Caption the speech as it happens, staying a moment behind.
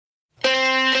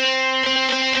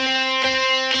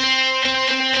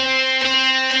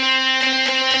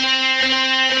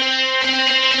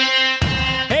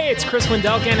Chris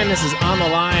Wendelken, and this is On the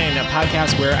Line, a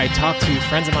podcast where I talk to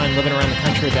friends of mine living around the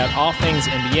country about all things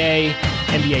NBA,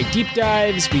 NBA deep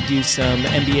dives. We do some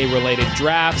NBA-related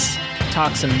drafts,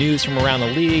 talk some news from around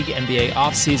the league, NBA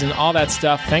offseason, all that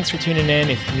stuff. Thanks for tuning in.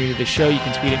 If you're new to the show, you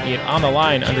can tweet at me at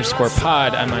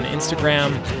ontheline_pod. I'm on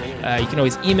Instagram. You can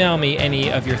always email me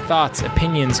any of your thoughts,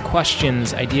 opinions,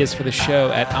 questions, ideas for the show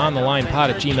at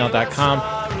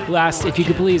onthelinepod@gmail.com. Last, if you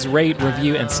could please rate,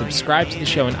 review, and subscribe to the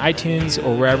show on iTunes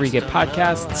or wherever you get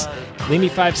podcasts. Leave me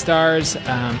 5 stars.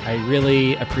 I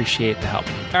really appreciate the help.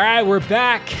 All right, we're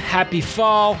back. Happy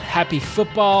fall, happy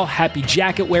football, happy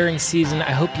jacket-wearing season.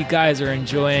 I hope you guys are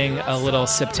enjoying a little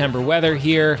September weather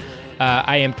here.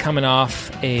 I am coming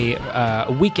off a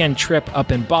weekend trip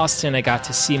up in Boston. I got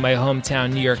to see my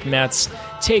hometown New York Mets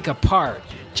take apart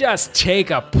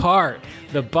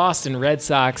the Boston Red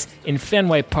Sox in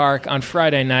Fenway Park on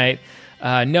Friday night.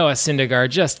 Noah Syndergaard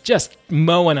just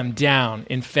mowing them down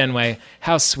in Fenway.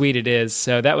 How sweet it is.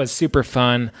 So that was super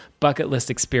fun. Bucket list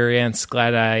experience.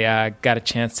 Glad I got a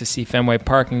chance to see Fenway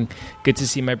Park, and good to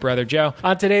see my brother Joe.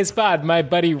 On today's pod, my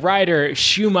buddy Ryder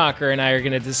Schumacher and I are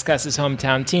going to discuss his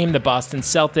hometown team, the Boston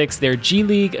Celtics, their G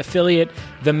League affiliate,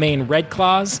 the Maine Red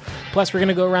Claws. Plus, we're going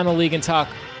to go around the league and talk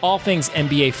all things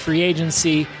NBA free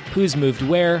agency, who's moved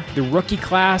where, the rookie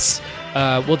class.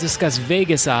 We'll discuss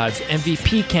Vegas odds,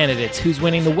 MVP candidates, who's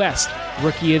winning the West,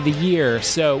 Rookie of the Year.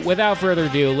 So without further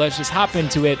ado, let's just hop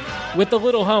into it with the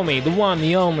little homie, the one,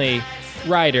 the only,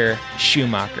 Ryder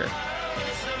Schumacher.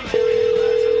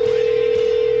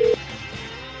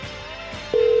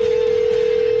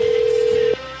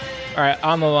 All right,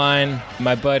 on the line,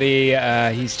 my buddy.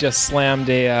 He's just slammed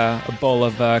a bowl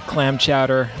of clam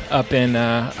chowder up in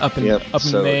Maine.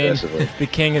 The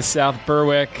king of South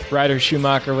Berwick, Ryder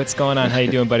Schumacher. What's going on? How you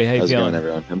doing, buddy? How you feeling? How's it going,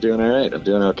 everyone? I'm doing all right. I'm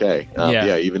doing okay.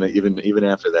 Even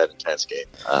after that intense game,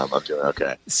 I'm doing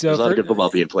okay. So there's a lot of good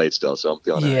football being played still, so I'm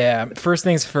feeling all right. First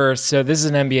things first. So this is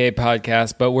an NBA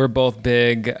podcast, but we're both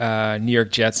big New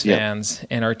York Jets fans,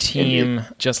 and our team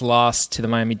just lost to the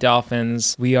Miami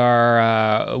Dolphins. We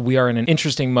are in an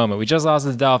interesting moment. We just lost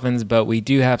to the Dolphins, but we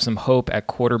do have some hope at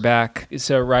quarterback.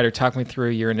 So, Ryder, talk me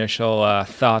through your initial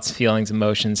thoughts, feelings,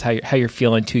 emotions, how you're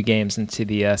feeling 2 games into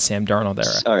the Sam Darnold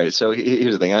era. All right, so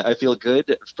here's the thing. I feel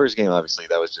good. First game, obviously,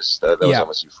 that was just that was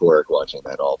almost euphoric watching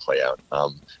that all play out.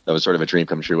 That was sort of a dream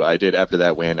come true. After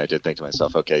that win, I did think to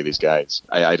myself, okay, these guys,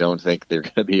 I don't think they're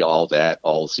going to be all that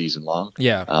all season long.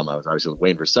 Yeah. I was obviously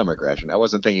waiting for some regression. I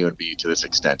wasn't thinking it would be to this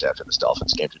extent after this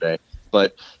Dolphins game today.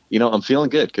 But, I'm feeling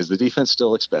good because the defense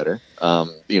still looks better.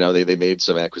 They made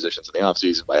some acquisitions in the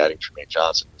offseason by adding Tremaine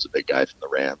Johnson, who's a big guy from the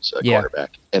Rams, cornerback.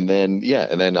 And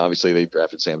then obviously they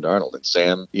drafted Sam Darnold. And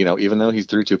Sam, even though he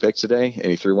threw 2 picks today and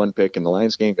he threw 1 pick in the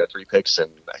Lions game, got 3 picks,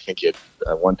 and I think he had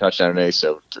 1 touchdown today.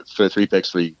 So for 3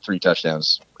 picks, 3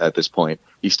 touchdowns at this point,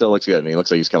 he still looks good, and he looks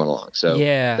like he's coming along. So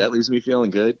that leaves me feeling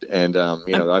good. And,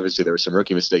 obviously there were some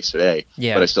rookie mistakes today,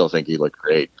 but I still think he looked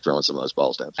great throwing some of those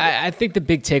balls down. I think the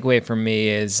big takeaway for me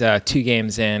is 2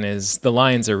 games in is the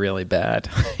Lions are really bad.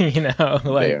 They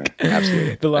are.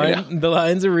 Absolutely. The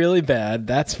Lions are really bad.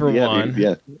 That's for one.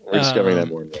 We're discovering that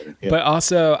more and more. Yeah. But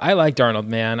also, I like Darnold,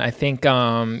 man. I think,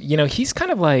 he's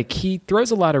kind of like, he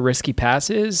throws a lot of risky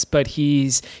passes, but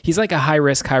he's like a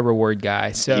high-risk, high-reward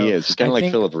guy. So he is. He's kind of like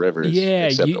Phillip Rivers,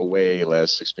 except way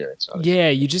less experience. Honestly. Yeah,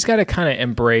 you just got to kind of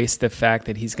embrace the fact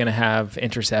that he's going to have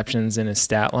interceptions in his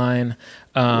stat line.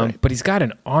 But he's got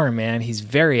an arm, man. He's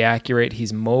very accurate.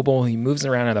 He's mobile. He moves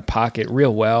around in the pocket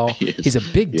real well. He's a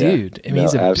big dude. I mean,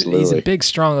 he's a big,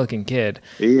 strong-looking kid.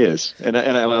 He is. And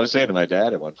I was saying to my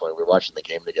dad at one point, we were watching the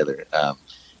game together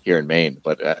here in Maine,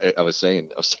 but I was saying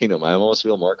to him, I almost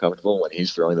feel more comfortable when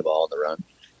he's throwing the ball on the run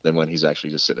than when he's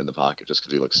actually just sitting in the pocket, just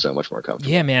because he looks so much more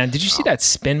comfortable. Yeah, man. Did you see that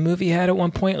spin move he had at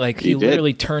one point? Like he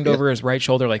literally turned over his right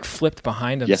shoulder, like flipped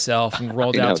behind himself and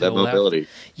rolled out to the mobility.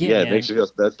 Left. Yeah, it makes you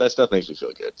feel, that stuff makes me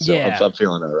feel good. So I'm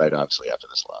feeling all right, obviously, after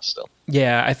this loss still.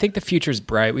 Yeah, I think the future's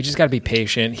bright. We just got to be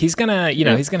patient. He's gonna,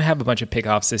 he's gonna have a bunch of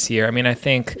pickoffs this year. I mean, I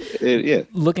think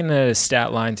looking at his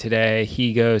stat line today,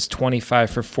 he goes 25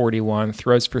 for 41,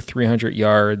 throws for 300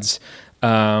 yards.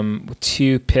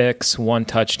 2 picks, 1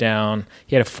 touchdown.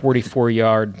 He had a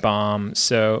 44-yard bomb.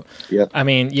 So, I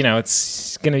mean, you're gonna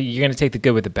take the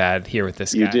good with the bad here with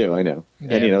this guy. You do, I know.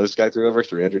 Yeah. And this guy threw over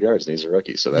 300 yards, and he's a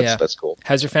rookie, so that's cool.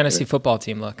 How's your fantasy football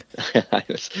team look? I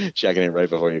was checking in right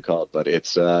before you called, but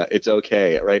it's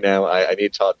okay right now. I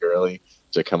need Todd Gurley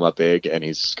to come up big, and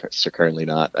he's currently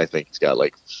not. I think he's got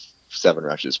like 7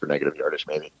 rushes for negative yardage,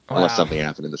 maybe, unless something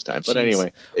happened in this time. But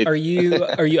anyway, are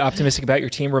you optimistic about your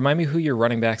team? Remind me who your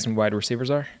running backs and wide receivers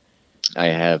are. I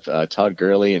have Todd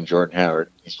Gurley and Jordan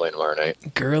Howard. He's playing tomorrow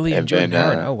night. Gurley and Jordan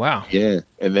Howard. Oh, wow. Yeah.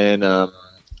 And then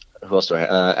who else do I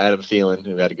have? Adam Thielen,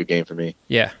 who had a good game for me.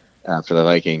 Yeah. For the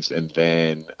Vikings. And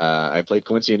then I played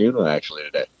Quincy Enunwa actually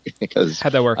today because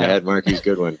how'd that work I out? had Marquise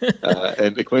Goodwin.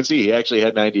 And Quincy, he actually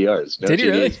had 90 yards. No Did he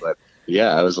really? But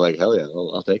yeah, I was like, hell yeah,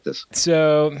 I'll take this.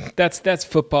 So that's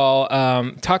football.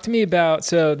 Talk to me about,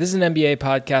 so this is an NBA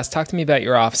podcast. Talk to me about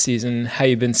your off season, how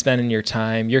you've been spending your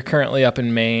time. You're currently up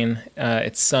in Maine.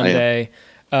 It's Sunday.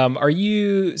 Talk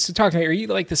to me, are you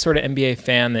like the sort of NBA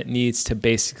fan that needs to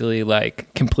basically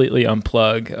like completely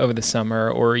unplug over the summer,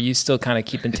 or are you still kind of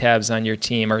keeping tabs on your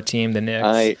team, the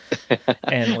Knicks,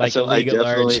 and like the league at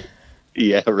large?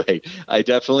 Yeah, right. I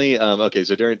definitely okay.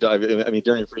 So during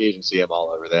free agency, I'm all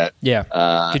over that.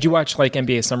 Yeah. Did you watch like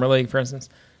NBA Summer League, for instance?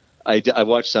 I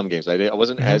watched some games. I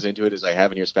wasn't as into it as I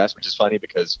have in years past, which is funny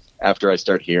because after I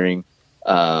start hearing,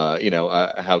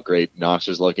 how great Knox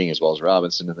was looking, as well as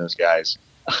Robinson and those guys,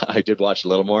 I did watch a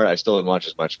little more. I still didn't watch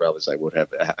as much probably as I would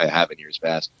have in years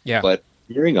past. Yeah. But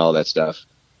hearing all that stuff,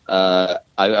 I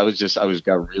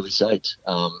got really psyched.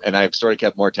 And I've sort of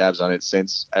kept more tabs on it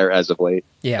since, or as of late.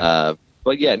 Yeah.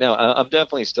 But yeah, no, I'm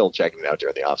definitely still checking it out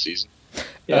during the off season.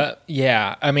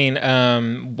 Yeah. I mean,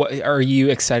 what, are you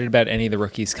excited about any of the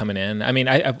rookies coming in? I mean,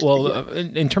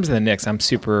 in terms of the Knicks, I'm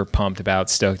super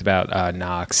stoked about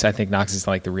Knox. I think Knox is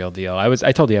like the real deal.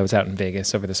 I told you I was out in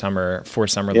Vegas over the summer for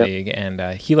Summer League, and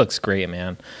he looks great,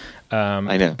 man.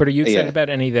 I know. But are you excited about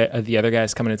any of the other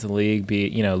guys coming into the league, be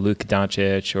it, Luka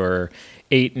Doncic or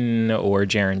Ayton or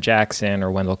Jaren Jackson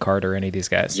or Wendell Carter, any of these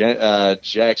guys?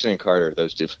 Jackson and Carter,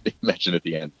 those two you mentioned at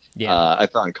the end. Yeah. I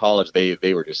thought in college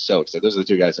they were just so excited. Those are the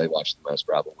two guys I watched the most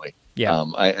probably. Yeah.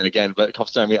 But a couple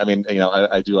times,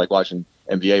 I do like watching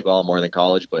NBA ball more than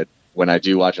college, but when I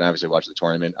do watch and obviously watch the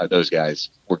tournament, those guys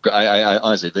were. I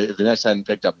honestly, the Nets hadn't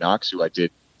picked up Knox, who I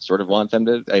did sort of want them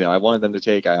to. I wanted them to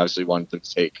take. I obviously wanted them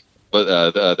to take.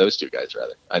 But those two guys,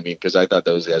 rather. I mean, because I thought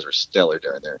those guys were stellar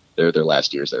during their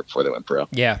last years there before they went pro.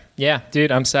 Yeah,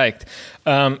 dude, I'm psyched.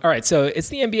 All right, so it's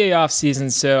the NBA off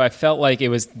season, so I felt like it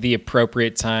was the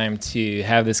appropriate time to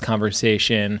have this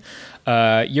conversation.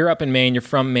 You're up in Maine. You're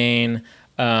from Maine.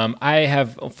 I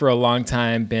have, for a long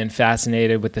time, been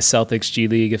fascinated with the Celtics G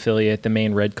League affiliate, the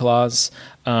Maine Red Claws.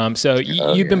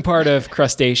 You've been part of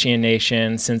Crustacean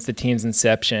Nation since the team's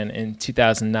inception in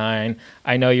 2009.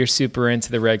 I know you're super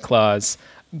into the Red Claws.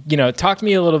 Talk to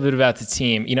me a little bit about the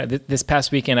team. This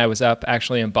past weekend I was up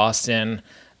actually in Boston.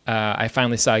 I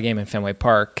finally saw a game in Fenway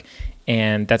Park,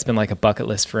 and that's been like a bucket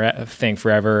list thing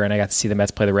forever, and I got to see the Mets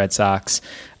play the Red Sox.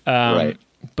 Right.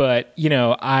 But,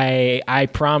 I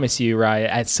promise you, Ryder,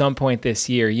 at some point this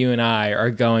year, you and I are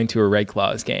going to a Red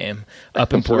Claws game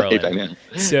up in Portland. Right, I know.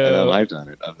 So, I've done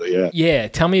it. Yeah. Yeah.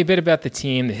 Tell me a bit about the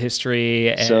team, the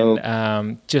history,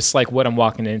 and just like what I'm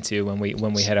walking into when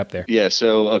we head up there. Yeah.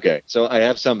 So, okay. So I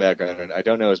have some background, and I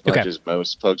don't know as much as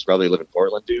most folks probably live in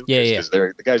Portland do. Yeah. Because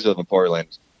they're the guys who live in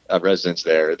Portland, residents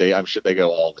there. I'm sure they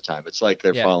go all the time. It's like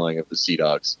they're following of the Sea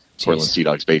Dogs. Portland Sea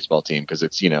Dogs baseball team, because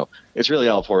it's it's really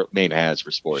all Maine has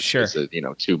for sports. Sure. It's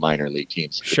two minor league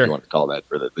teams, if sure. you want to call that,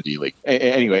 for the D League.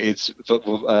 Anyway, it's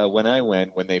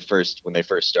when they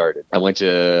first started, I went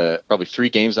to probably 3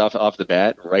 games right off the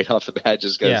bat,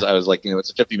 just because I was like,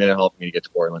 it's a 50-minute haul for me to get to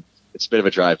Portland. It's a bit of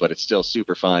a drive, but it's still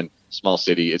super fun. Small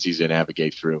city, it's easy to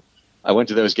navigate through. I went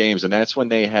to those games, and that's when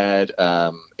they had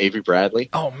Avery Bradley.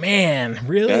 Oh man,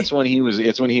 really? It's when he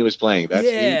was playing.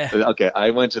 Okay, I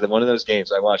went to one of those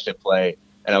games. I watched him play,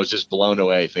 and I was just blown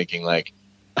away, thinking like,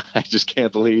 I just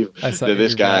can't believe that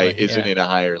this guy isn't in a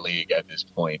higher league at this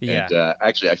point. Yeah. And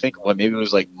actually, I think maybe it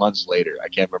was like months later. I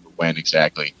can't remember when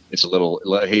exactly. It's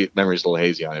memory's a little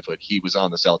hazy on it, but he was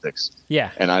on the Celtics.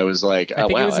 Yeah. And I was like, I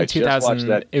think it was in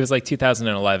 2000. It was like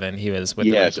 2011. He was with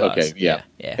the Red Claws. Okay. Yeah.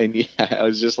 And I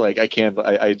was just like,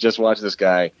 I just watched this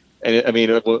guy. And I mean,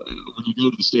 when you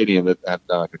go to the stadium, I'm not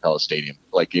going to call it a stadium,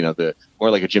 like, more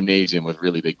like a gymnasium with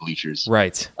really big bleachers.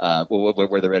 Right.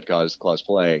 Where the Red Claws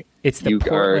play. It's the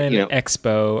Portland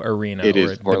Expo Arena. It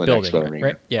is Portland building, Expo Arena.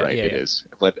 Right? Yeah, it is.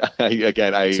 But so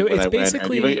it's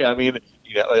basically.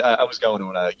 I was going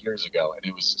years ago, and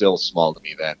it was still small to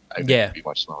me then. I think it'd be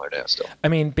much smaller now still. I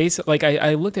mean,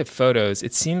 I looked at photos.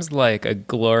 It seems like a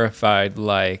glorified,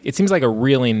 it seems like a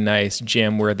really nice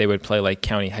gym where they would play like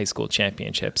county high school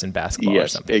championships in basketball or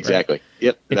something. Exactly. Right?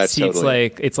 Yep.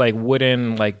 It's like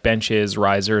wooden benches,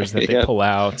 risers that they pull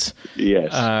out.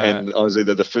 Yes. And honestly,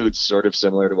 the food's sort of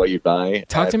similar to what you buy.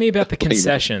 Talk to me about the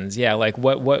concessions. Yeah, like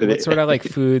what sort of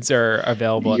foods are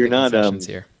available at the concessions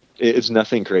here? It's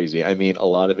nothing crazy. I mean, a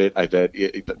lot of it, I bet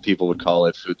people would call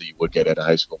it food that you would get at a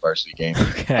high school varsity game.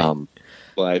 Okay.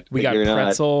 But we got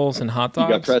pretzels and hot dogs.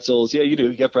 You got pretzels. Yeah, you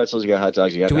do. You got pretzels. You got hot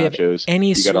dogs. You got do we nachos. Have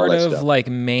any sort of stuff. like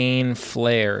Maine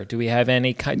flair? Do we have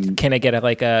any? Can I get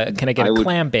a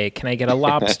clam bake? Can I get a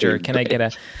lobster? Can I get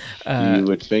a? You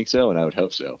would think so, and I would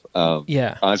hope so.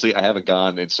 Yeah. Honestly, I haven't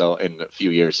gone in a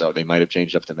few years, so they might have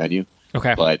changed up the menu.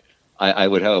 Okay. But I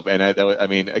would hope, and I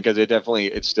mean, because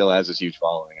it still has this huge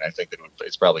following, and I think that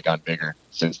it's probably gone bigger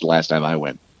since the last time I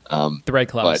went. The Red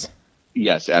Claws. But,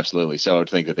 yes, absolutely. So I would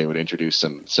think that they would introduce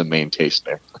some Maine taste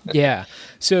there. Yeah.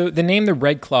 So the name the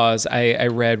Red Claws I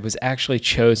read was actually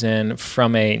chosen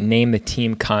from a name the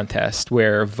team contest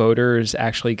where voters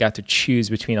actually got to choose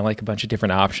between like a bunch of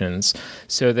different options.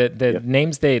 So the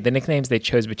nicknames they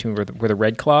chose between were the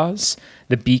Red Claws,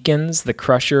 the Beacons, the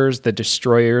Crushers, the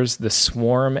Destroyers, the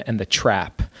Swarm, and the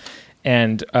Trap.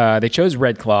 And they chose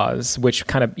Red Claws, which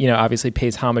kind of, obviously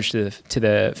pays homage to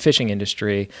the fishing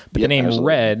industry. But the name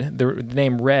Red, the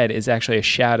name Red is actually a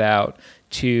shout out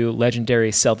to legendary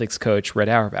Celtics coach Red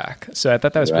Auerbach. So I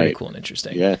thought that was pretty cool and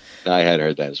interesting. Yeah, I had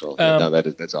heard that as well.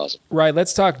 That's awesome. Right,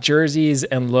 let's talk jerseys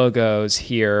and logos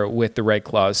here with the Red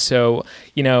Claws. So,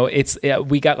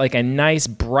 we got like a nice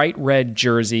bright red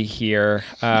jersey here.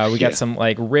 We got some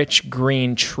like rich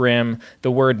green trim.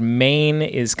 The word Maine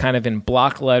is kind of in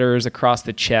block letters across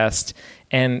the chest.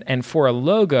 And for a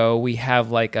logo, we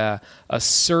have like a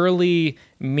surly,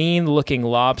 mean-looking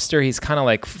lobster. He's kind of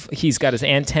like he's got his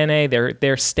antennae.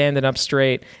 They're standing up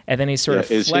straight, and then he's sort of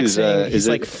flexing. He's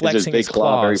flexing his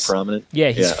claws. Very prominent.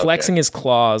 Yeah, he's flexing his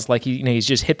claws like he's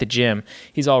just hit the gym.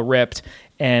 He's all ripped,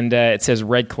 and it says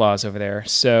Red Claws over there.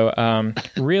 So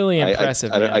really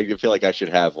impressive. I feel like I should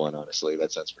have one. Honestly,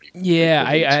 that sounds pretty. Yeah,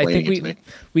 I think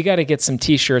we got to get some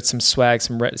T-shirts, some swag,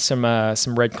 some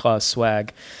Red Claws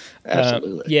swag.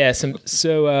 Absolutely.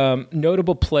 So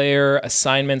notable player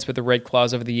assignments with the Red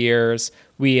Claws over the years.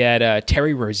 We had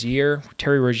Terry Rozier.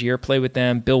 Terry Rozier played with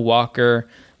them. Bill Walker,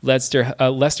 Lester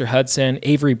Hudson,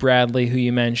 Avery Bradley, who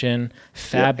you mentioned,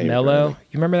 Fab Melo.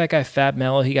 You remember that guy, Fab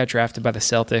Melo? He got drafted by the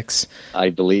Celtics.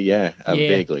 I believe,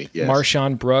 vaguely. Yes.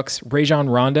 Marshawn Brooks, Rajon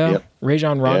Rondo. Yep.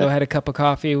 Rajon Rondo had a cup of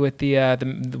coffee with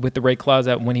the Red Claws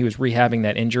when he was rehabbing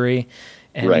that injury,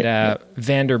 and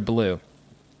Vander Blue.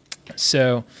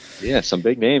 So some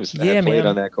big names that played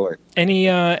on that court.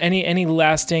 Any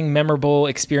lasting memorable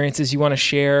experiences you want to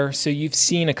share? So you've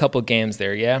seen a couple games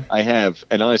there, yeah? I have,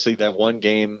 and honestly, that one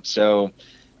game. So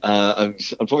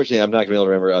unfortunately, I'm not going to be able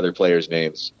to remember other players'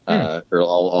 names or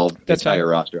all the entire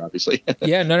roster, obviously.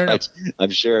 Yeah, no. I'm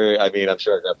sure. I got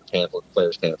the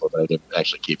players' pamphlet, but I didn't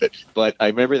actually keep it. But I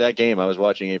remember that game. I was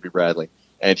watching Avery Bradley,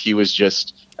 and he was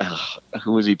just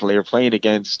who was he playing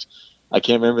against? I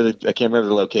can't remember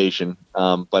the location,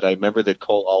 but I remember that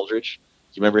Cole Aldridge. Do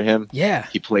you remember him? Yeah.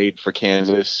 He played for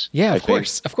Kansas. Yeah, of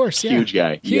course. Yeah. Huge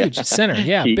guy. Huge center.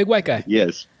 Yeah, big white guy.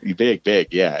 Yes, big.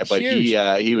 Yeah, but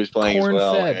he was playing Corn as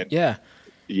well. Fed. And, yeah.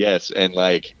 Yes, and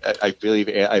like I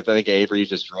think Avery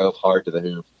just drove hard to the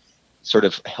hoop, sort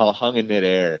of hung in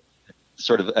midair,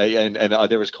 sort of, and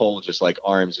there was Cole just like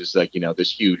arms, just like this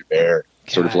huge bear,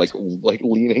 sort of like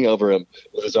leaning over him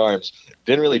with his arms.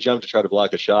 Didn't really jump to try to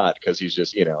block a shot because he's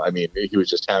just, he was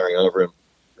just towering over him,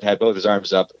 had both his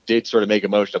arms up, did sort of make a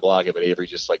motion to block it, but Avery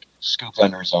just like scooped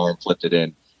under his arm, flipped it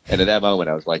in. And at that moment,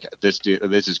 I was like, this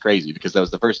is crazy, because that was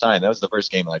the first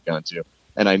game I'd gone to.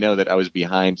 And I know that I was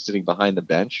sitting behind the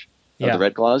bench of the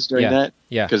Red Claws during that.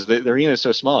 Yeah. Because the arena is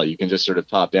so small, you can just sort of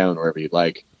pop down wherever you'd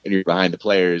like, and you're behind the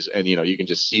players, and, you can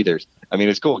just see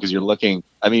it's cool because you're looking,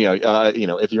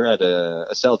 if you're at a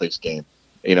Celtics game,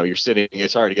 you're sitting,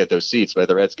 it's hard to get those seats, but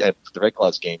the Red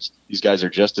Claws games, these guys are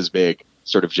just as big,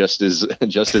 sort of just as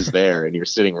there, and you're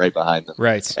sitting right behind them.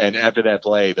 Right. And after that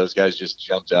play, those guys just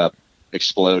jumped up,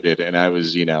 exploded, and I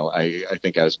was, I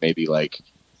think I was maybe like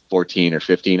 14 or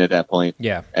 15 at that point.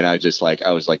 Yeah. And I was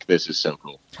like, this is so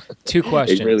cool. Two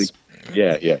questions.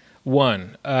 Yeah.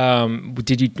 One,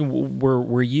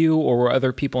 were you or were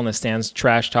other people in the stands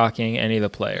trash talking any of the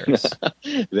players?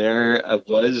 There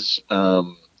was,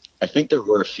 I think there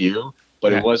were a few,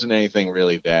 but it wasn't anything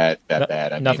really that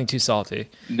bad. Nothing too salty.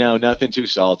 No, nothing too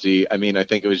salty. I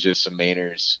think it was just some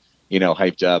Mainers,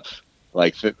 hyped up.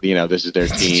 Like, this is their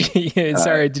team.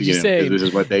 Sorry, did you say this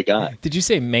is what they got? Did you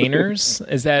say Mainers?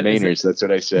 Is that Mainers? That's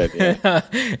what I said. Yeah.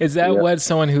 Is that what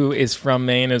someone who is from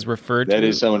Maine is referred to? That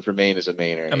is someone from Maine is a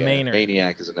Mainer. A Mainer.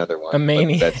 Maniac is another one. A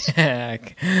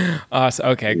maniac. Awesome.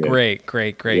 Okay. Yeah. Great.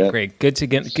 Good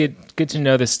to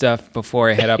know this stuff before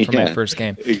I head up for my first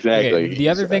game. Exactly. Okay. The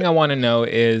other thing I want to know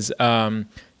is,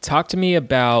 Talk to me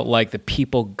about like the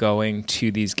people going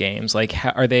to these games. Like,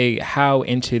 how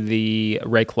into the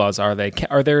Red Claws are they?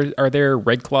 Are there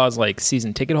Red Claws like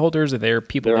season ticket holders? Are there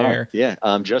people there? Yeah.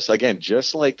 Just like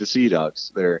the Sea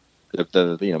Dogs, they're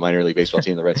the minor league baseball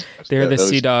team, the Red Sox. They're the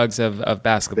Sea Dogs of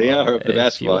basketball. They are of the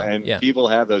basketball, and people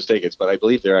have those tickets, but I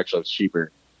believe they're actually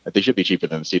cheaper. They should be cheaper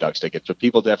than the Sea Dogs tickets, but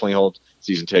people definitely hold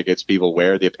season tickets. People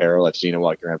wear the apparel. I've seen it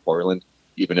walking around Portland,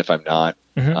 even if I'm not.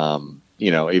 Mm-hmm.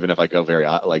 Even if I go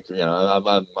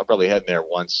I'm probably heading there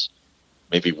once,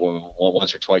 maybe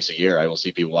once or twice a year. I will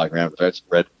see people walking around with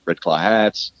red claw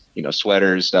hats,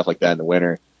 sweaters, stuff like that in the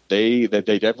winter. They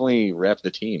definitely rep the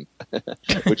team,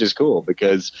 which is cool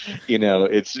because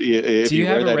it's. Do you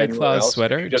have a Red Claws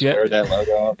sweater? Do you wear that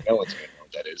logo? No one's gonna know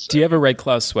what that is. Do you have a Red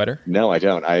Claws sweater? No, I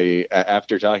don't.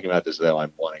 After talking about this though,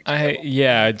 I'm wanting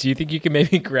to. Do you think you can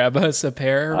maybe grab us a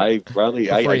pair? I totally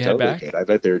could. I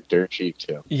bet they're dirt cheap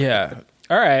too. Yeah.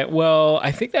 All right. Well,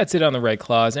 I think that's it on the Red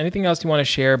Claws. Anything else you want to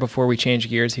share before we change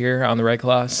gears here on the Red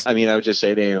Claws? I mean, I would just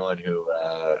say to anyone who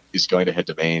is going to head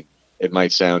to Maine, it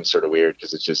might sound sort of weird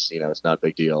because it's just, it's not a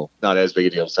big deal. Not as big a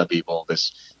deal to some people,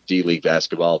 this D-League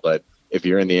basketball. But if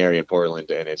you're in the area in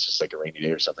Portland and it's just like a rainy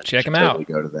day or something, check them out. Totally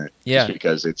go to that. Yeah. Just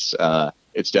because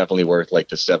it's definitely worth like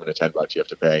the $7 to $10 you have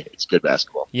to pay. It's good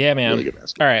basketball. Yeah, man. Really good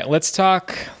basketball. All right, let's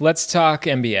talk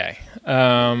NBA.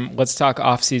 Let's talk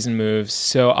off-season moves.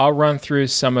 So I'll run through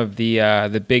some of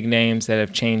the big names that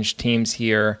have changed teams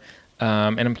here,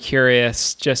 and I'm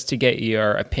curious just to get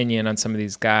your opinion on some of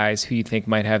these guys who you think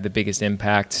might have the biggest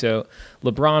impact. So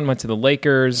LeBron went to the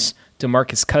Lakers.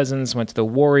 DeMarcus Cousins went to the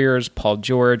Warriors. Paul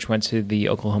George went to the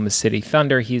Oklahoma City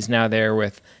Thunder. He's now there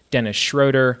with Dennis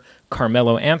Schroeder.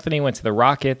 Carmelo Anthony went to the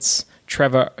Rockets.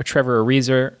 Trevor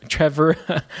Ariza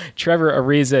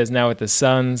is now with the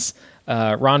Suns.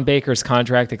 Ron Baker's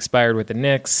contract expired with the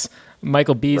Knicks.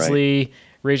 Michael Beasley,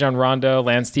 Rajon Rondo,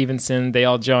 Lance Stevenson, they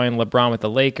all joined LeBron with the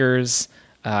Lakers.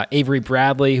 Avery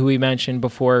Bradley, who we mentioned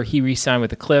before, he re-signed with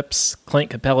the Clips.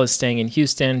 Clint Capella is staying in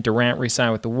Houston. Durant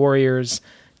re-signed with the Warriors.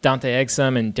 Dante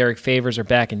Exum and Derek Favors are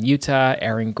back in Utah.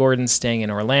 Aaron Gordon's staying in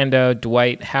Orlando.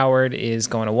 Dwight Howard is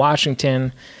going to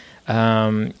Washington.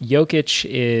 Jokic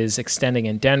is extending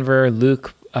in Denver.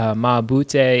 Luke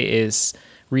Maabute is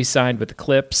re-signed with the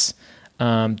Clips.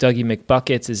 Dougie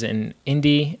McBuckets is in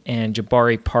Indy, and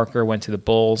Jabari Parker went to the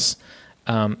Bulls.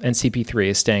 And CP3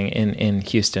 is staying in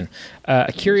Houston.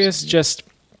 Curious just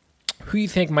who you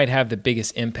think might have the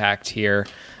biggest impact here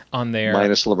on their...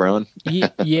 Minus LeBron?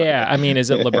 Yeah, I mean, is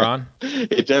it LeBron?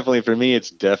 For me, it's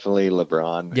definitely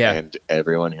LeBron and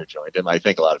everyone who joined him. I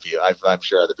think a lot of people, I'm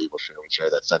sure other people would share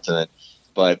that sentiment.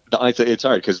 But it's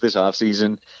hard because this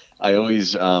offseason, I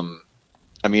always...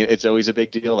 it's always a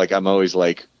big deal. Like, I'm always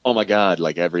like, oh my God,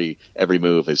 like every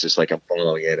move is just like, I'm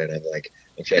following it and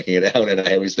I'm checking it out. And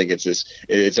I always think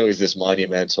it's always this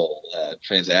monumental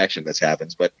transaction that's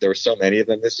happened. But there were so many of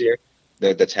them this year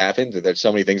that's happened. There's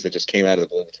so many things that just came out of the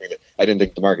blue between it. I didn't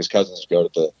think DeMarcus Cousins would go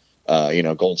to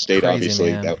the, Golden State, crazy,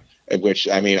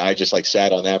 obviously, I just like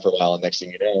sat on that for a while. And next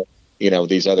thing you know,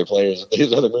 these other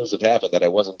moves have happened that I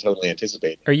wasn't totally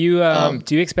anticipating. Are you,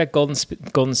 do you expect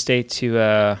Golden State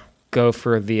to, go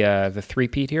for the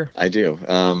three-peat here? I do.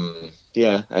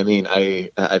 Yeah, I mean,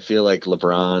 I feel like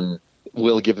LeBron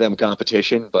will give them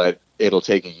competition, but it'll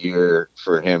take a year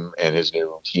for him and his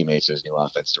new teammates, his new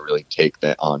offense to really take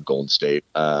that on Golden State.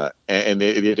 And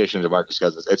the addition of DeMarcus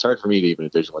Cousins, it's hard for me to even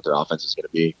envision what their offense is going to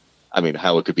be. I mean,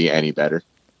 how it could be any better.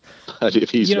 But if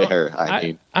he's there,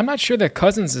 I'm not sure that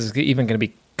Cousins is even going to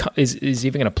be is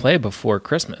even going to play before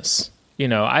Christmas.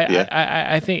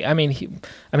 I think,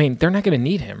 they're not going to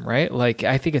need him, right? Like,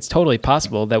 I think it's totally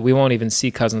possible that we won't even see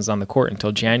Cousins on the court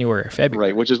until January or February.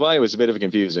 Right, which is why it was a bit of a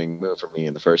confusing move for me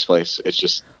in the first place. It's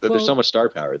just that there's so much star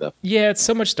power, though. Yeah, it's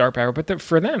so much star power, but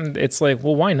for them, it's like,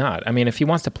 well, why not? I mean, if he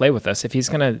wants to play with us, if he's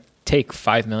going to take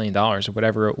 $5 million or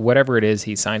whatever it is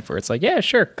he signed for, it's like, yeah,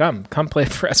 sure, come play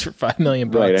for us for $5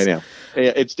 million. Right, I know.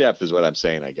 Yeah, it's depth is what I'm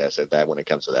saying, I guess, when it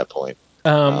comes to that point.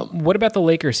 What about the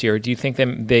Lakers here? Do you think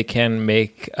they can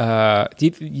make? Do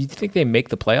you think they make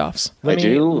the playoffs? I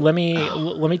do. Let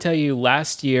me tell you.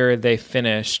 Last year they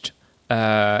finished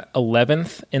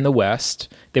 11th in the West.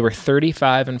 They were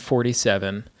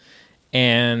 35-47,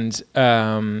 and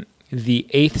the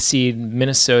 8th seed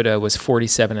Minnesota was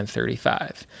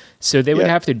 47-35. So they would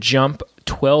have to jump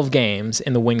 12 games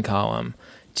in the win column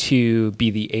to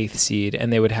be the 8th seed,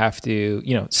 and they would have to,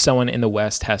 someone in the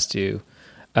West has to.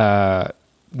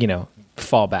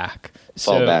 Fall back.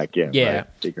 Yeah. Right.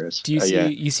 Do you see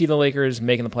you see the Lakers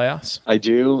making the playoffs? I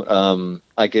do. I'm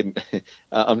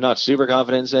not super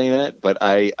confident in saying that, but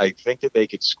I think that they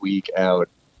could squeak out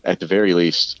at the very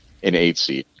least an 8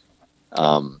 seed.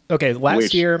 Okay,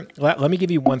 last year, let me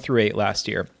give you 1 through 8 last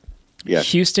year. Yeah.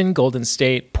 Houston, Golden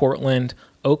State, Portland,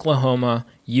 Oklahoma,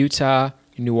 Utah,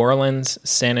 New Orleans,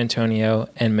 San Antonio,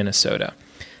 and Minnesota.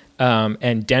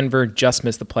 And Denver just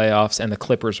missed the playoffs, and the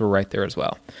Clippers were right there as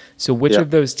well. So which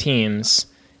of those teams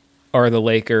are the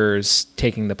Lakers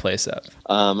taking the place of?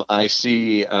 I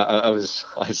see. I was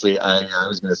going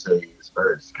to say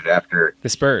Spurs, because after the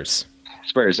Spurs,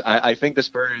 I think the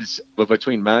Spurs, but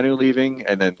between Manu leaving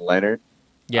and then Leonard,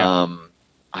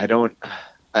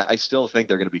 I still think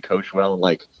they're going to be coached well, and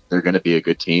like they're going to be a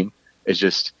good team. It's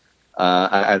just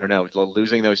I don't know.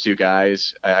 Losing those two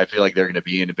guys, I feel like they're going to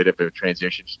be in a bit of a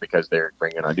transition just because they're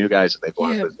bringing on new guys and they've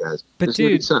lost those guys. But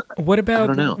dude, what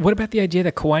about the idea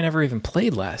that Kawhi never even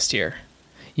played last year?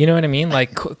 You know what I mean?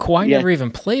 Like Kawhi never even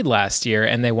played last year,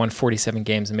 and they won 47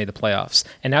 games and made the playoffs.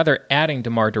 And now they're adding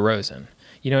DeMar DeRozan.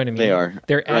 You know what I mean? They are.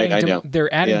 They're adding.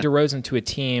 They're adding DeRozan to a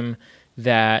team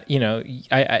that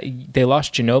they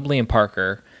lost Ginobili and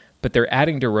Parker, but they're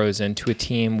adding DeRozan to a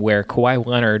team where Kawhi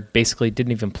Leonard basically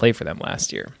didn't even play for them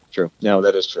last year. True. No,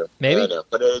 that is true. Maybe. I know.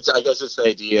 But I guess it's the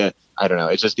idea. I don't know.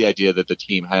 It's just the idea that the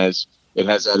team has added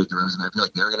DeRozan. I feel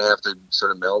like they're going to have to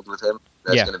sort of meld with him.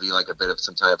 That's going to be like a bit of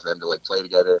some time for them to like play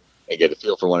together and get a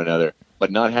feel for one another.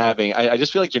 But not having, I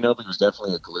just feel like Ginobili was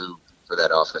definitely a glue for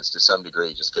that offense to some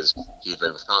degree, just because he'd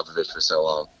been with Popovich for so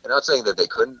long. And not saying that they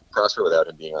couldn't prosper without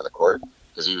him being on the court,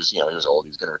 because he was old. He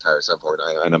was going to retire at some point,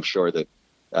 and I'm sure that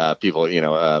people,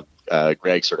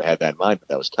 Greg sort of had that in mind, but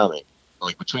that was coming.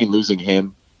 Like between losing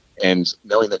him and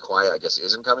knowing that Kawhi, I guess,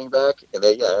 isn't coming back, and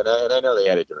I know they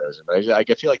added DeRozan, but I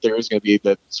feel like there is going to be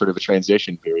that sort of a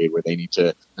transition period where they're going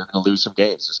to lose some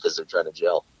games just because they're trying to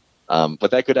gel.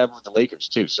 But that could happen with the Lakers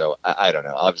too. So I don't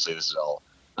know. Obviously, this is all.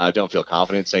 I don't feel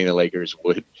confident saying the Lakers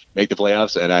would make the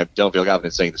playoffs, and I don't feel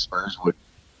confident saying the Spurs would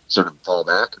sort of fall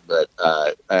back. But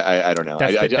I don't know.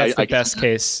 That's the best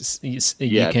case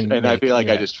you can make. I feel like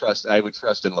I would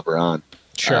trust in LeBron.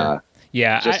 Sure.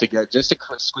 Just to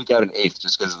squeak out an eighth,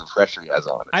 just because of the pressure he has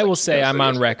on. I will say I'm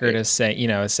on record as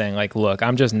saying like, look,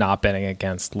 I'm just not betting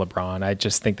against LeBron. I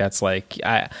just think that's like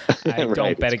I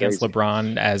don't bet against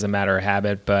LeBron as a matter of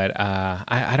habit, but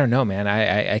I don't know, man.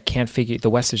 I can't figure. The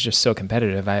West is just so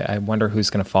competitive. I wonder who's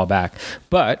going to fall back.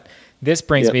 But this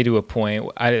brings me to a point.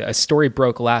 A story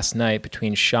broke last night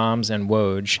between Shams and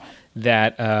Woj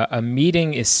that a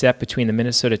meeting is set between the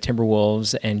Minnesota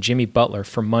Timberwolves and Jimmy Butler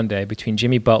for Monday, between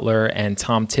Jimmy Butler and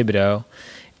Tom Thibodeau,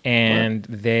 and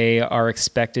they are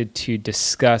expected to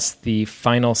discuss the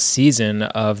final season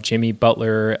of Jimmy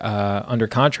Butler under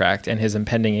contract and his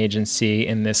impending agency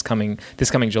in this coming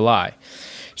July.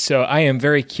 So I am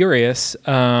very curious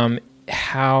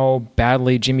how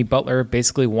badly Jimmy Butler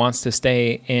basically wants to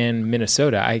stay in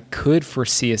Minnesota. I could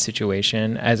foresee a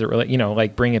situation as it relates,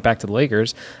 like bring it back to the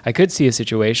Lakers. I could see a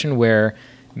situation where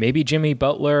maybe Jimmy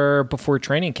Butler before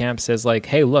training camp says like,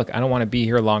 hey, look, I don't want to be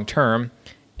here long term,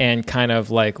 and kind of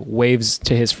like waves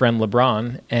to his friend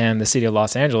LeBron and the city of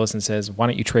Los Angeles and says, why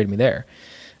don't you trade me there?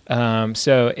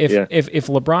 So if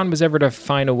LeBron was ever to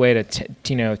find a way to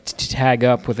tag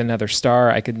up with another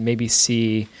star, I could maybe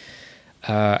see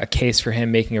a case for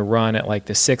him making a run at like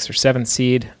the 6th or 7th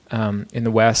seed in the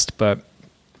West, but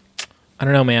I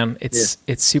don't know, man. It's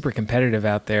super competitive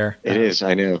out there. It is,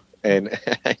 I know, and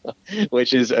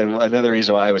which is another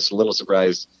reason why I was a little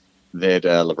surprised that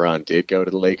LeBron did go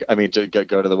to the Lake. I mean, to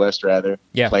go to the West rather,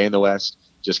 play in the West,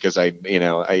 just because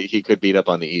he could beat up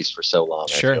on the East for so long.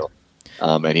 Sure, I feel.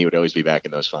 And he would always be back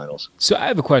in those finals. So I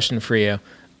have a question for you.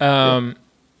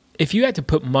 If you had to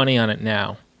put money on it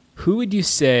now, who would you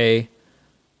say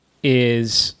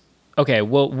is okay?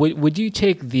 Well, would you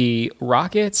take the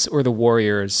Rockets or the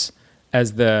Warriors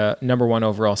as the number 1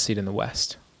 overall seed in the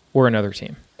West, or another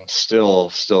team? Still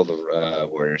the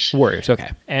Warriors. Warriors,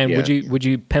 okay. And would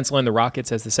you pencil in the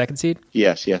Rockets as the 2nd seed?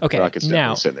 Yes, yeah. Okay. Rockets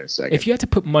now, sitting there second. If you had to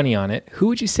put money on it, who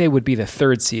would you say would be the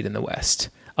 3rd seed in the West?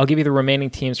 I'll give you the remaining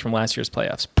teams from last year's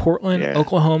playoffs: Portland,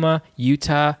 Oklahoma,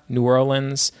 Utah, New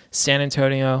Orleans, San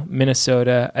Antonio,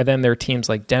 Minnesota, and then there are teams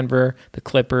like Denver, the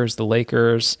Clippers, the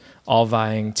Lakers, all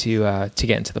vying to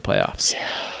get into the playoffs. Yeah.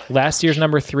 Last year's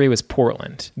number 3 was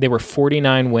Portland. They were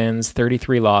 49 wins,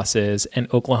 33 losses,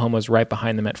 and Oklahoma was right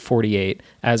behind them at 48,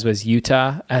 as was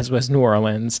Utah, as was New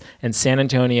Orleans, and San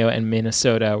Antonio and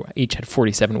Minnesota each had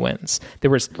 47 wins. There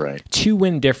was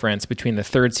 2-win difference between the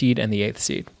 3rd seed and the 8th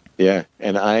seed. Yeah,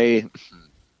 and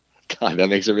God, that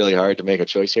makes it really hard to make a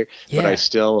choice here. Yeah. But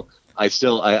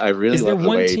I really is there love the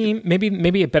one way team?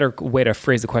 Maybe a better way to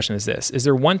phrase the question is this: is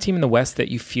there one team in the West that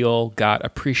you feel got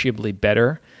appreciably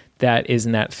better that is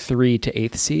in that 3 to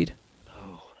 8th seed?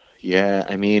 Oh, Yeah,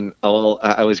 I mean,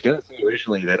 I was going to say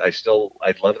originally that I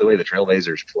love the way the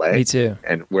Trailblazers play. Me too.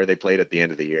 And where they played at the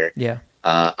end of the year. Yeah.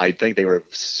 I think they were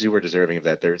super deserving of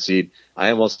that third seed. I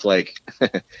almost I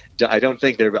don't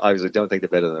think they're better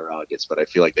than the Rockets, but I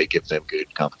feel like they give them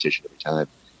good competition every time.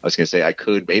 I was going to say I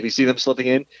could maybe see them slipping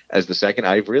in as the second.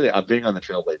 I'm big on the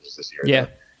Trailblazers this year. Yeah.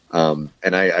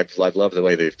 And I've loved the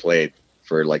way they've played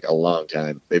for like a long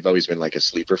time. They've always been like a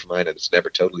sleeper for mine, and it's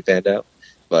never totally panned out.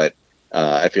 But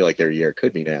I feel like their year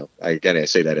could be now. I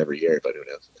say that every year, but who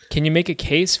knows? Can you make a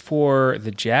case for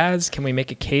the Jazz? Can we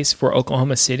make a case for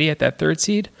Oklahoma City at that third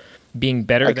seed being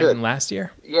better than last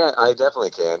year? Yeah, I definitely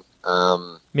can.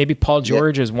 Maybe Paul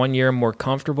George is 1 year more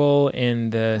comfortable in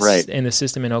the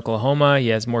system in Oklahoma. He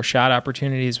has more shot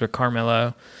opportunities with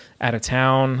Carmelo out of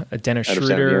town. Dennis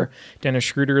Schroeder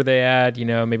they add.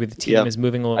 Maybe the team is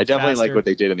moving a little faster. I definitely like what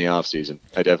they did in the offseason.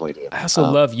 I definitely do. I also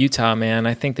love Utah, man.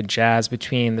 I think the Jazz,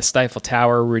 between the Stifle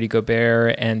Tower, Rudy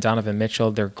Gobert, and Donovan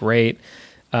Mitchell, they're great.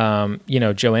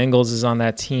 Joe Ingles is on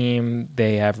that team.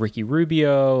 They have Ricky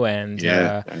Rubio and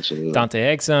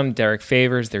Dante Exum, Derek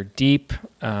Favors. They're deep.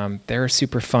 They're a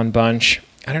super fun bunch.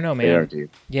 I don't know, man. They are deep.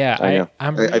 Yeah,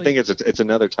 I think it's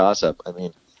another toss-up. I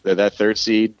mean, that third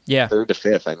seed, third to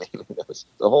fifth. I mean,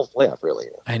 the whole playoff, really.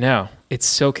 I know. It's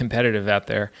so competitive out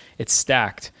there. It's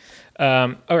stacked.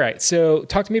 All right, so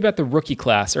talk to me about the rookie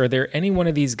class. Are there any one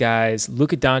of these guys,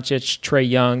 Luka Doncic, Trae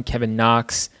Young, Kevin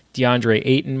Knox, DeAndre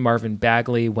Ayton, Marvin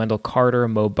Bagley, Wendell Carter,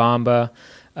 Mo Bamba,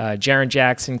 Jaren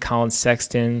Jackson, Colin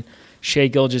Sexton, Shai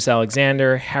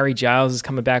Gilgeous-Alexander, Harry Giles is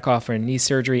coming back off for a knee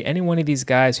surgery. Any one of these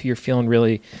guys who you're feeling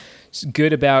really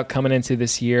good about coming into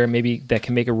this year, maybe that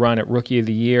can make a run at Rookie of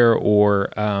the Year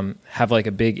or have like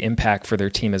a big impact for their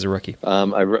team as a rookie?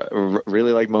 I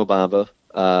really like Mo Bamba.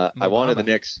 I wanted the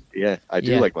Knicks. Yeah, I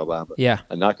do like Mo Bamba. Yeah,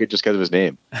 not good just because of his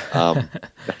name.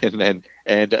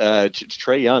 And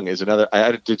Trae Young is another.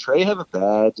 Did Trae have a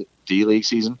bad D-League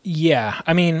season? Yeah,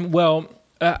 I mean,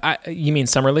 you mean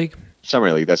Summer League?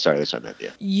 Summer League. That's what I meant. Yeah.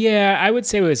 Yeah, I would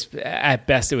say at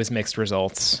best it was mixed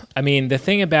results. I mean, the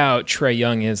thing about Trae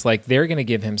Young is like they're going to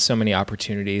give him so many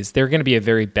opportunities. They're going to be a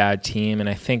very bad team, and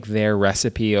I think their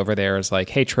recipe over there is like,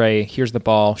 hey Trae, here's the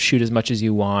ball, shoot as much as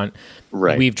you want.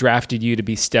 Right. We've drafted you to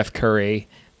be Steph Curry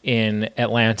in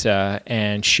Atlanta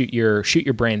and shoot your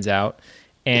brains out.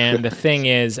 And the thing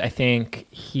is, I think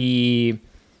he's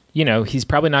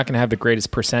probably not going to have the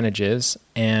greatest percentages,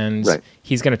 and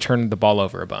he's going to turn the ball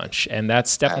over a bunch. And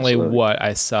that's definitely what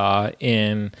I saw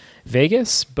in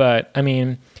Vegas. But, I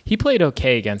mean, he played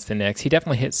okay against the Knicks. He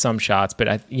definitely hit some shots,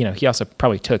 but, he also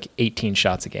probably took 18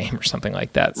 shots a game or something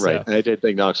like that. Right. So. And I did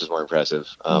think Knox was more impressive.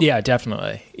 Yeah,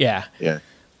 definitely. Yeah. Yeah.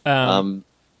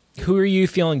 Who are you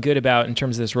feeling good about in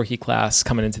terms of this rookie class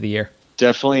coming into the year?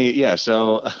 Definitely, yeah.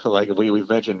 So, like we've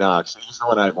mentioned Knox. He's the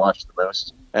one I've watched the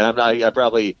most. And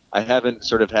I haven't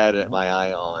sort of had my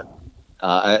eye on.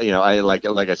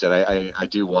 Like I said, I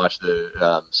do watch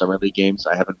the summer league games.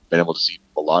 I haven't been able to see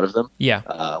a lot of them. Yeah,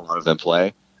 a lot of them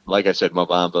play. Like I said, Mo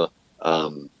Bamba.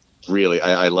 Really,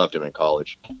 I loved him in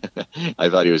college. I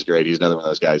thought he was great. He's another one of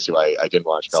those guys who I didn't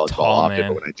watch college ball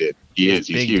often, but when I did, he's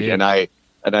huge, dude.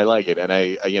 and I like it. And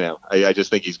I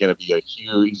just think he's going to be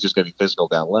he's just going to be physical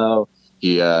down low.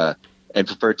 And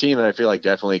for a team that I feel like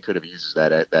definitely could have used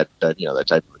that type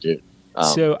of a dude.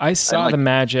 So I saw the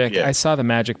Magic. Yeah. I saw the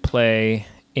Magic play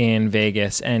in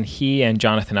Vegas, and he and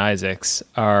Jonathan Isaacs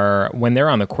when they're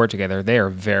on the court together, they are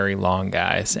very long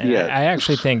guys. And I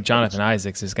actually think Jonathan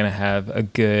Isaacs is going to have a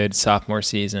good sophomore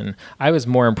season. I was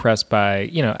more impressed by,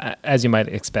 as you might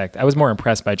expect, I was more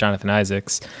impressed by Jonathan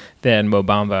Isaacs than Mo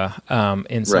Bamba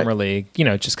in Summer League,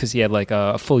 just because he had like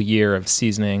a full year of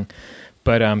seasoning.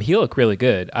 But he looked really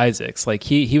good, Isaacs. Like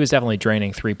he was definitely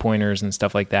draining 3-pointers and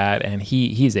stuff like that, and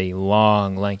he's a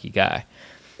long, lanky guy.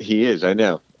 He is, I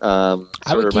know. I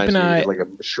would keep an eye, like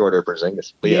a shorter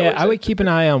Porzingis. I would keep an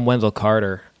eye on Wendell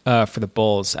Carter for the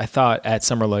Bulls. I thought at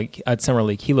Summer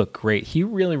League he looked great. He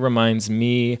really reminds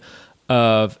me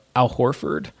of Al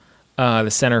Horford, the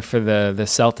center for the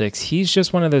Celtics. He's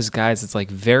just one of those guys that's like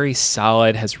very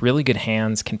solid, has really good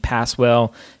hands, can pass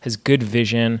well, has good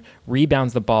vision,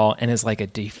 rebounds the ball, and is like a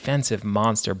defensive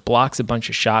monster, blocks a bunch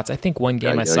of shots. I think one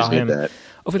game I saw him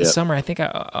over the summer. I think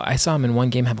I saw him in one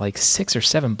game have like 6 or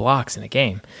 7 blocks in a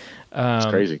game. It's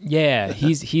crazy. Yeah,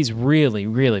 he's really,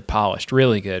 really polished,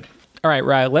 really good. All right,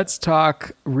 Ryan, let's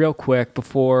talk real quick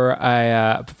before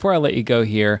I let you go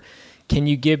here. Can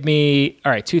you give me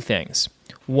 2 things?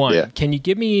 One, can you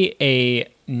give me a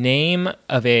name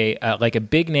of a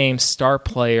big name star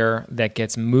player that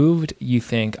gets moved, you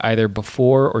think, either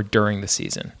before or during the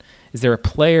season? Is there a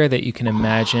player that you can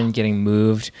imagine getting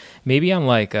moved, maybe on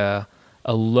like a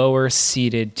a lower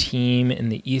seeded team in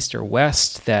the East or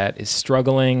West that is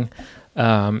struggling.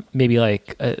 Maybe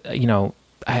like,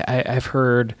 I've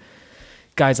heard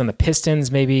guys on the Pistons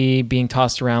maybe being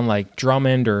tossed around like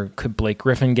Drummond, or could Blake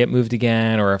Griffin get moved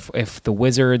again? Or if the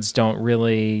Wizards don't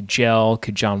really gel,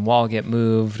 could John Wall get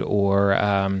moved? Or,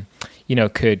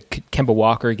 could Kemba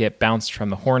Walker get bounced from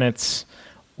the Hornets?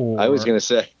 I was going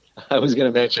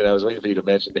to mention, I was waiting for you to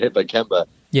mention it, but Kemba,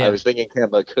 I was thinking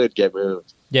Kemba could get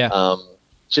moved. Yeah.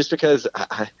 Just because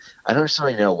I don't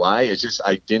necessarily know why. It's just,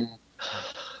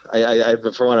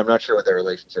 for one, I'm not sure what their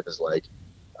relationship is like.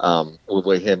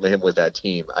 With him with that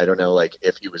team. I don't know, like,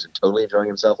 if he was totally enjoying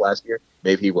himself last year.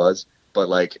 Maybe he was, but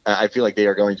like, I feel like they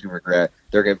are going to regret.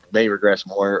 May regress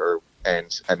more,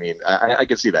 I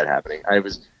could see that happening. I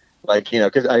was like,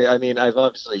 because I've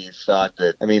obviously thought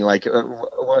that.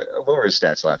 What were his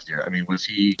stats last year? Was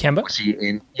he Kemba? Was he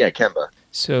in? Yeah, Kemba.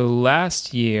 So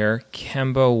last year,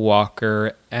 Kemba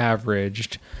Walker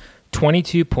averaged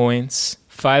 22 points,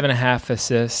 5.5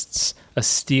 assists, a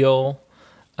steal.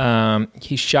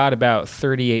 He shot about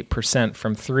 38%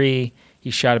 from three. He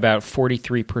shot about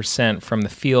 43% from the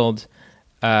field.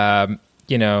 Had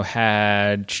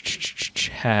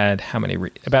how many?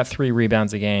 About 3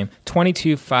 rebounds a game.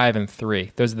 22, 5, and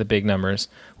 3. Those are the big numbers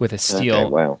with a steal. Okay,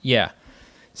 wow. Yeah.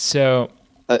 So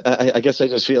I guess I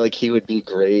just feel like he would be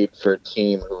great for a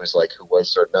team who was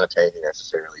sort of not tanking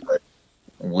necessarily, but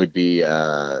would be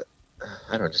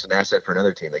just an asset for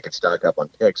another team. They could stock up on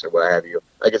picks or what have you.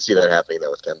 I could see that happening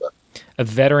though with Kemba. A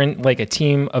veteran, like a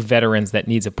team of veterans that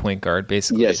needs a point guard,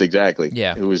 basically. Yes, exactly.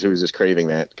 Yeah. Who was just craving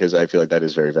that, because I feel like that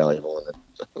is very valuable.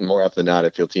 And more often than not, I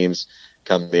feel teams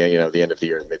come the end of the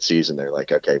year, mid-season, they're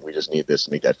like, okay, we just need this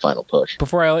to make that final push.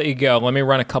 Before I let you go, let me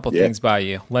run a couple things by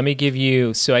you. Let me give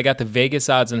you. So I got the Vegas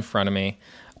odds in front of me.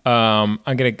 I'm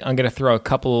gonna throw a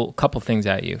couple things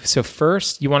at you. So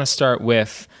first, you want to start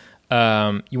with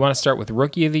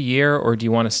Rookie of the Year, or do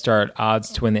you want to start odds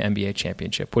to win the NBA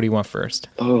championship? What do you want first?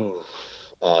 Oh,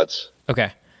 odds.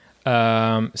 Okay.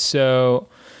 So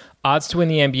odds to win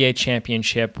the NBA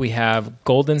championship, we have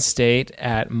Golden State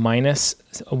at minus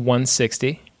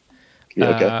 160.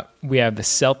 Yeah, okay. We have the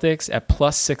Celtics at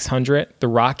plus 600, the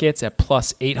Rockets at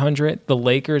plus 800, the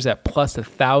Lakers at plus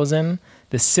 1,000,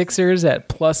 the Sixers at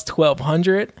plus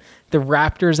 1,200, the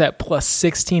Raptors at plus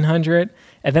 1,600,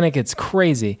 and then it gets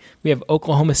crazy. We have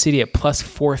Oklahoma City at plus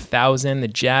 4,000, the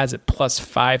Jazz at plus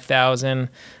 5,000,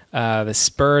 the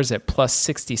Spurs at plus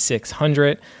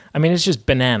 6,600. It's just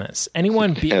bananas.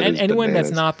 Anyone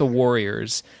that's not the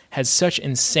Warriors has such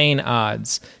insane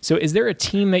odds. So is there a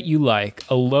team that you like,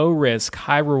 a low-risk,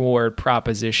 high-reward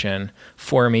proposition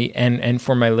for me and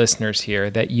for my listeners here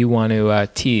that you want to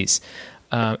tease?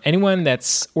 Anyone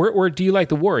that's or do you like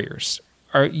the Warriors?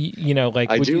 I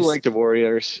do like the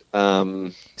Warriors.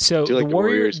 So the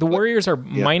Warriors are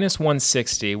minus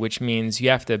 160, which means you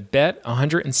have to bet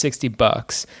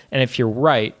 $160, and if you're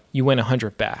right, you win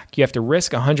 100 back. You have to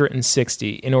risk 160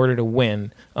 in order to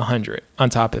win 100 on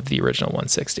top of the original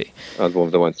 160. Of the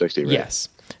 160, right? Yes.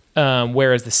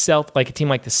 Whereas a team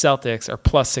like the Celtics are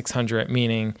plus 600,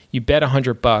 meaning you bet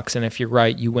 $100, and if you're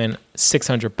right, you win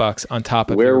 $600 on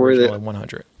top of the original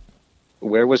 100.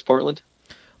 Where was Portland?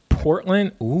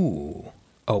 Portland? Ooh.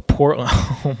 Oh, Portland.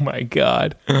 Oh my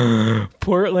God.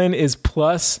 Portland is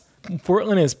plus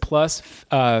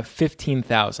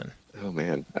 15,000. Oh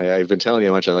man. I've been telling you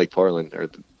how much I like Portland,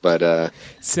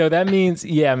 so that means,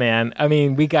 yeah, man.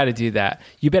 We got to do that.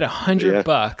 You bet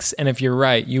 $100, and if you're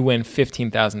right, you win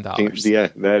 $15,000. Yeah,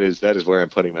 that is where I'm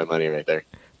putting my money right there.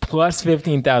 Plus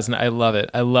 15,000. I love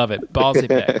it. Ballsy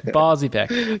pick. Ballsy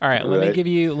pick. All right, let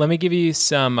me give you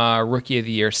some Rookie of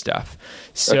the Year stuff.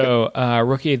 So,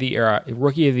 Rookie of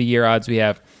the Year odds, we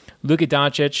have Luka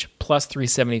Doncic plus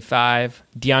 375,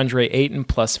 DeAndre Ayton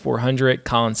plus 400,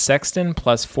 Colin Sexton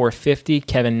plus 450,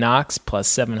 Kevin Knox plus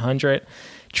 700,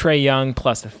 Trae Young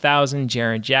plus 1,000,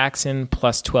 Jaren Jackson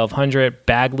plus 1,200,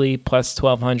 Bagley plus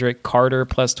 1,200, Carter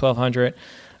plus 1,200,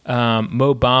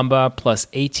 Mo Bamba plus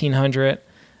 1,800.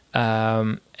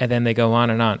 And then they go on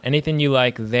and on. Anything you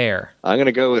like there? I'm going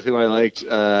to go with who I liked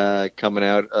coming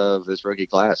out of this rookie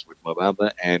class with Mo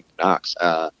Bamba and Knox. If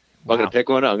I'm going to pick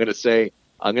one, I'm going to say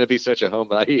I'm going to be such a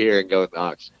homebody here and go with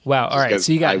Knox. Wow. All right.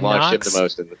 So you got Knox. I watched him the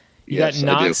most. You got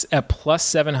Knox at plus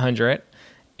 700,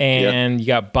 and you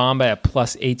got Bamba at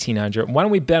plus 1,800. Why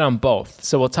don't we bet on both?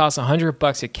 So we'll toss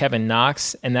 $100 at Kevin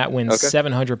Knox, and that wins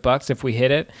 $700 if we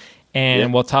hit it.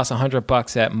 And we'll toss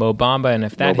 $100 at Mo Bamba, and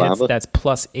if that hits, that's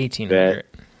plus 1,800.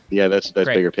 That's great.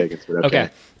 Bigger pickings. Okay.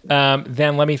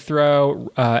 Then let me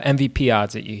throw MVP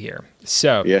odds at you here.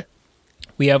 So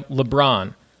we have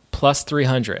LeBron plus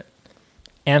 300,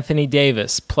 Anthony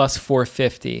Davis, plus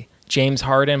 450. James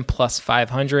Harden, plus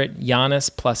 500.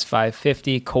 Giannis, plus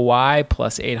 550. Kawhi,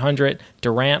 plus 800.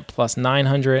 Durant, plus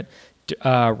 900.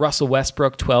 Russell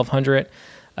Westbrook, 1,200.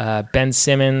 Ben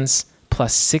Simmons,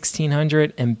 plus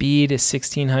 1,600. Embiid is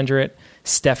 1,600.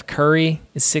 Steph Curry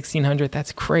is 1,600.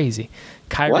 That's crazy.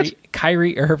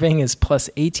 Kyrie Irving is plus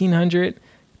 1,800.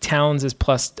 Towns is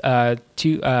plus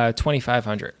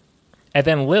 2,500. And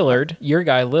then Lillard, your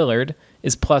guy Lillard,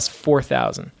 is plus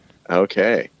 4,000.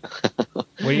 Okay. What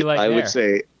do you like I there? would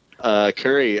say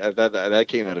Curry. That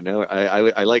came out of nowhere.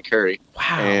 I like Curry.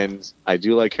 Wow. And I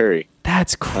do like Curry.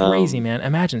 That's crazy, man.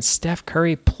 Imagine Steph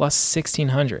Curry plus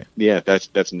 1,600. Yeah,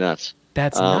 that's nuts.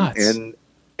 That's nuts.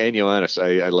 And Giannis.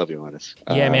 I love Giannis.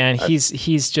 Yeah, man.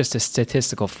 He's just a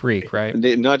statistical freak, right?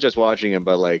 Not just watching him,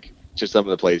 but like just some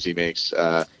of the plays he makes.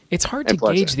 It's hard to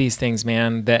gauge these things,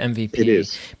 man. The MVP. It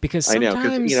is because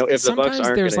sometimes, I know, if the Bucks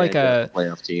aren't there's like a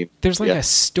playoff team, there's like a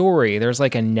story. There's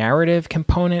like a narrative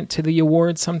component to the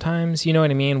award. Sometimes, you know what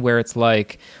I mean, where it's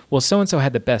like, well, so and so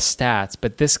had the best stats,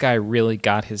 but this guy really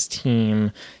got his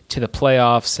team to the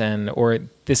playoffs, or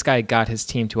this guy got his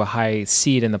team to a high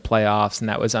seed in the playoffs, and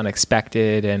that was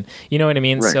unexpected, and you know what I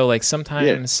mean. Right. So like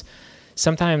sometimes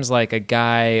like a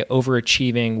guy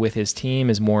overachieving with his team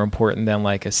is more important than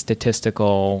like a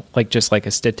statistical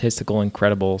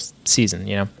incredible season,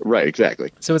 you know? Right,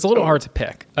 exactly. So it's a little hard to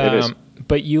pick. It is.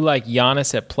 But you like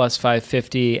Giannis at plus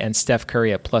 550 and Steph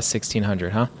Curry at plus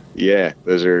 1,600, huh? Yeah,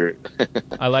 those are.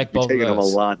 I like both of those. Taking them a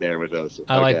lot there with those.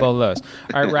 I like both of those.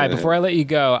 All right, Ryan, before I let you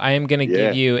go, I am going to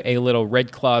give you a little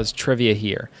Red Claws trivia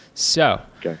here. So,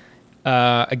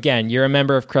 again, you're a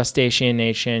member of Crustacean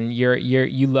Nation.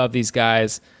 You love these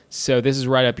guys, so this is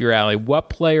right up your alley. What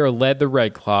player led the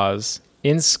Red Claws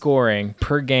in scoring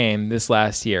per game this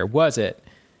last year? Was it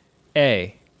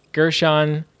A,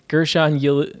 Gershon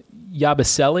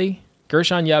Yabusele?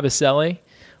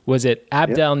 Was it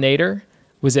Abdel Nader?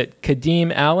 Was it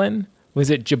Kadeem Allen? Was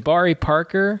it Jabari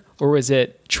Parker? Or was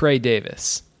it Trey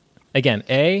Davis? Again,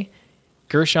 A,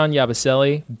 Gershon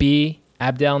Yabusele. B,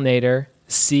 Abdel Nader.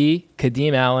 C,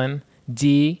 Kadeem Allen.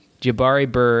 D,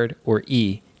 Jabari Bird. Or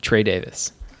E, Trey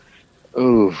Davis?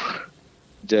 Ooh.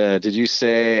 Did you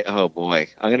say? Oh boy,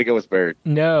 I'm gonna go with Bird.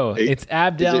 No, it's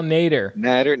Abdel Nader.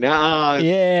 Nader? No.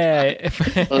 Yeah.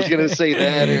 I was gonna say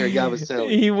Nader. Yabusele.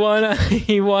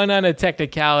 He won on a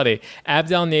technicality.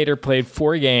 Abdel Nader played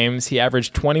 4 games. He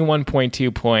averaged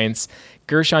 21.2 points.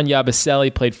 Gershon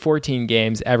Yabusele played 14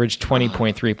 games, averaged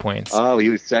 20.3 points. Oh, he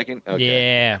was second? Okay.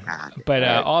 Yeah. But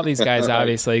all these guys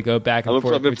obviously go back and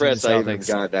forth. I'm impressed I even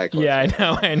got that close. Yeah, I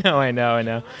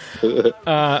know.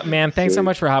 Man, thanks so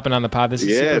much for hopping on the pod. This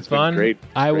is super fun. Great.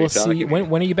 I will see you.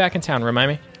 When are you back in town?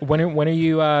 Remind me. When are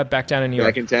you back down in New York?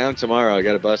 Back in town tomorrow. I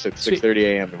got a bus at 6:30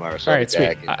 a.m. tomorrow. So all right,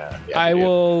 sweet. I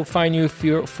will find you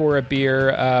for a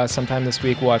beer sometime this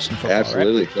week watching football.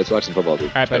 Absolutely. Right? Let's watch some football, dude.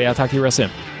 All right, buddy. I'll talk to you real soon.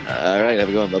 All right. Have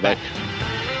a good one. Bye-bye.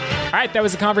 All right, that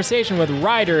was a conversation with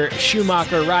Ryder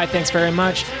Schumacher. Ride, thanks very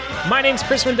much. My name's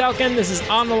Chris Wendelken. This is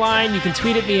On The Line. You can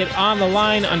tweet at me at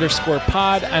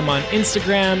ontheline_pod. I'm on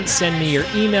Instagram. Send me your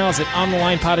emails at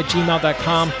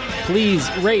onthelinepod@gmail.com. Please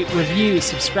rate, review,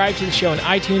 subscribe to the show on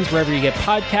iTunes, wherever you get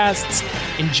podcasts.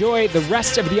 Enjoy the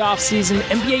rest of the offseason.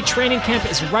 NBA training camp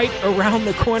is right around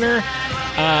the corner.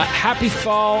 Happy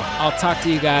fall. I'll talk to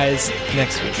you guys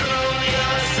next week.